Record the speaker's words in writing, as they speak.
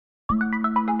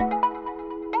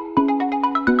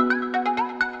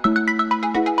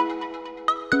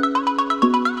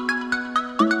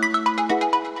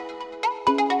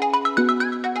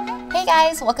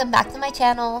guys, welcome back to my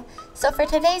channel. So for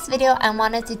today's video, I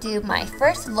wanted to do my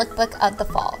first lookbook of the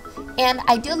fall. And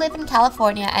I do live in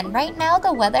California, and right now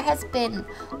the weather has been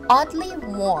oddly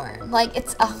warm. Like,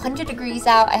 it's 100 degrees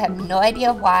out. I have no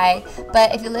idea why,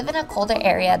 but if you live in a colder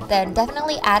area, then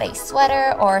definitely add a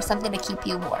sweater or something to keep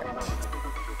you warm.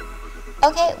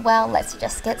 Okay, well, let's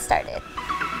just get started.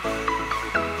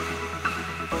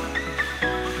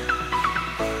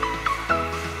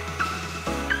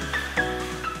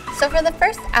 So for the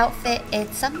first outfit,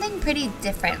 it's something pretty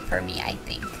different for me, I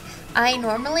think. I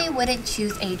normally wouldn't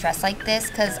choose a dress like this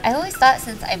because I always thought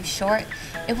since I'm short,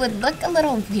 it would look a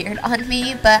little weird on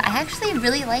me, but I actually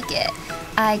really like it.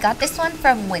 I got this one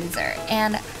from Windsor,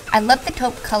 and I love the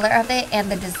taupe color of it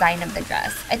and the design of the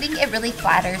dress. I think it really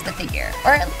flatters the figure,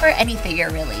 or for any figure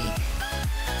really.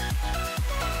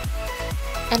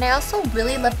 And I also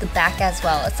really love the back as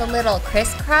well. It's a little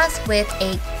crisscross with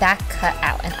a back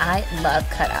cutout, and I love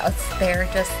cutouts. They're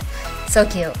just so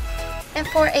cute. And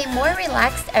for a more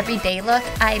relaxed everyday look,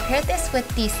 I paired this with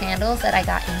the sandals that I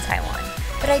got in Taiwan.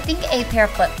 But I think a pair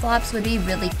of flip-flops would be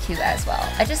really cute as well.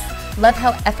 I just love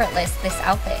how effortless this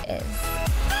outfit is.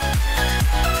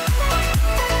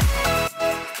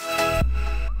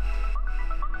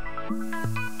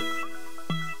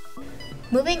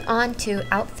 Moving on to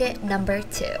outfit number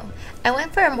 2. I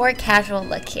went for a more casual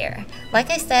look here. Like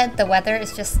I said, the weather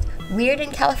is just weird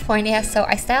in California, so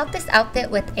I styled this outfit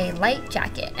with a light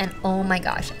jacket, and oh my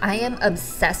gosh, I am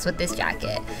obsessed with this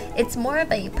jacket. It's more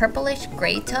of a purplish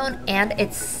gray tone and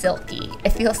it's silky.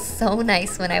 It feels so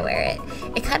nice when I wear it.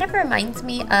 It kind of reminds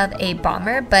me of a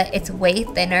bomber, but it's way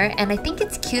thinner, and I think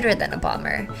it's cuter than a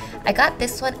bomber. I got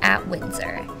this one at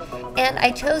Windsor. And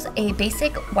I chose a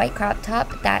basic white crop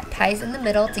top that ties in the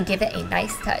middle to give it a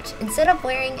nice touch, instead of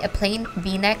wearing a plain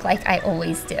v-neck like I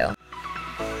always do.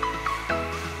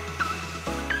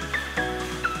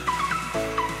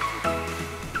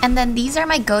 And then these are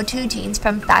my go-to jeans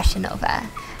from Fashion Nova.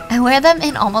 I wear them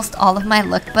in almost all of my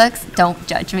lookbooks, don't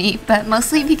judge me, but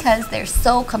mostly because they're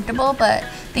so comfortable, but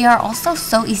they are also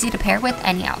so easy to pair with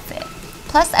any outfit.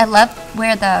 Plus, I love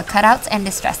where the cutouts and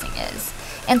distressing is.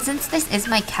 And since this is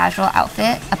my casual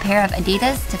outfit, a pair of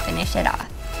Adidas to finish it off.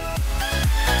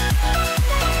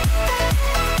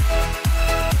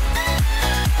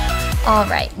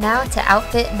 Alright, now to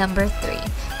outfit number 3.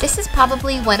 This is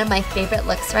probably one of my favorite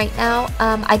looks right now.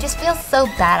 I just feel so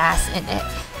badass in it.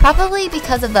 Probably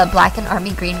because of the black and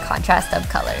army green contrast of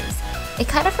colors. It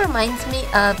kind of reminds me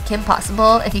of Kim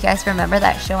Possible, if you guys remember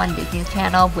that show on Disney's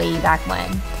channel way back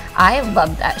when. I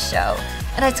loved that show.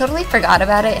 And I totally forgot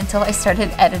about it until I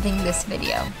started editing this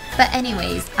video. But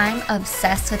anyways, I'm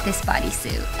obsessed with this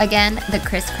bodysuit. Again, the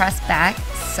crisscross back,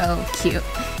 so cute.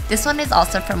 This one is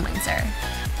also from Windsor.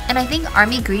 And I think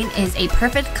army green is a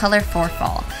perfect color for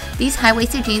fall. These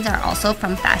high-waisted jeans are also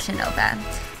from Fashion Nova.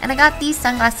 And I got these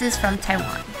sunglasses from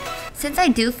Taiwan. Since I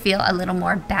do feel a little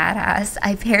more badass,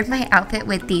 I paired my outfit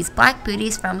with these black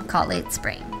booties from Call It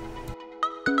Spring.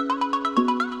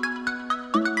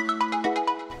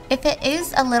 If it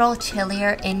is a little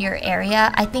chillier in your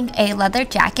area, I think a leather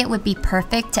jacket would be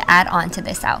perfect to add on to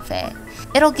this outfit.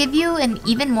 It'll give you an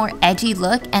even more edgy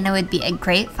look, and it would be a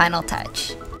great final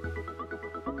touch.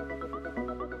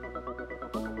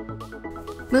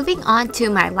 Moving on to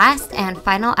my last and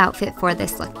final outfit for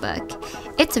this lookbook.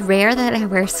 It's rare that I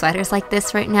wear sweaters like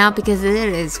this right now because it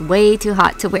is way too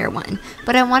hot to wear one,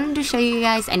 but I wanted to show you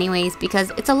guys anyways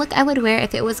because it's a look I would wear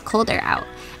if it was colder out.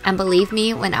 And believe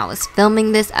me, when I was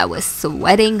filming this, I was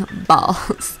sweating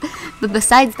balls. But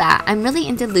besides that, I'm really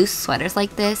into loose sweaters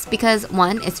like this because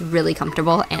 1, it's really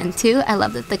comfortable, and 2, I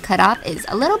love that the cutoff is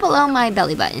a little below my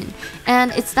belly button,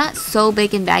 and it's not so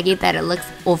big and baggy that it looks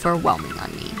overwhelming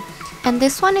on me. And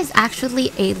this one is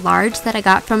actually a large that I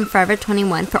got from Forever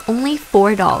 21 for only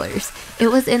 $4. It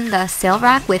was in the sale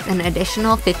rack with an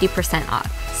additional 50%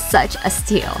 off. Such a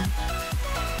steal.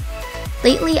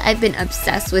 Lately, I've been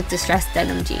obsessed with distressed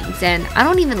denim jeans, and I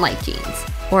don't even like jeans,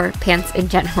 or pants in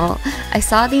general. I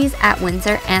saw these at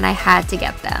Windsor and I had to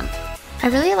get them. I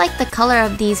really like the color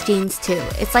of these jeans too.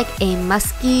 It's like a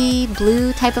musky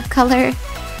blue type of color.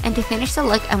 And to finish the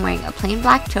look, I'm wearing a plain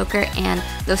black choker and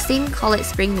those same Call It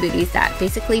Spring booties that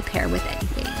basically pair with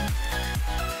anything.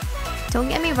 Don't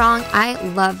get me wrong, I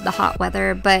love the hot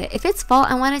weather, but if it's fall,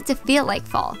 I want it to feel like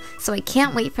fall. So I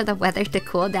can't wait for the weather to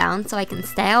cool down so I can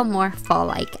style more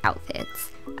fall-like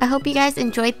outfits. I hope you guys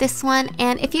enjoyed this one,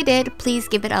 and if you did, please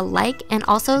give it a like, and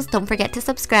also don't forget to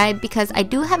subscribe because I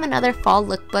do have another fall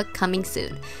lookbook coming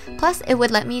soon. Plus, it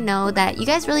would let me know that you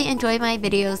guys really enjoy my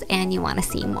videos and you want to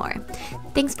see more.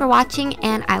 Thanks for watching,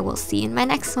 and I will see you in my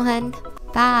next one.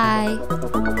 Bye!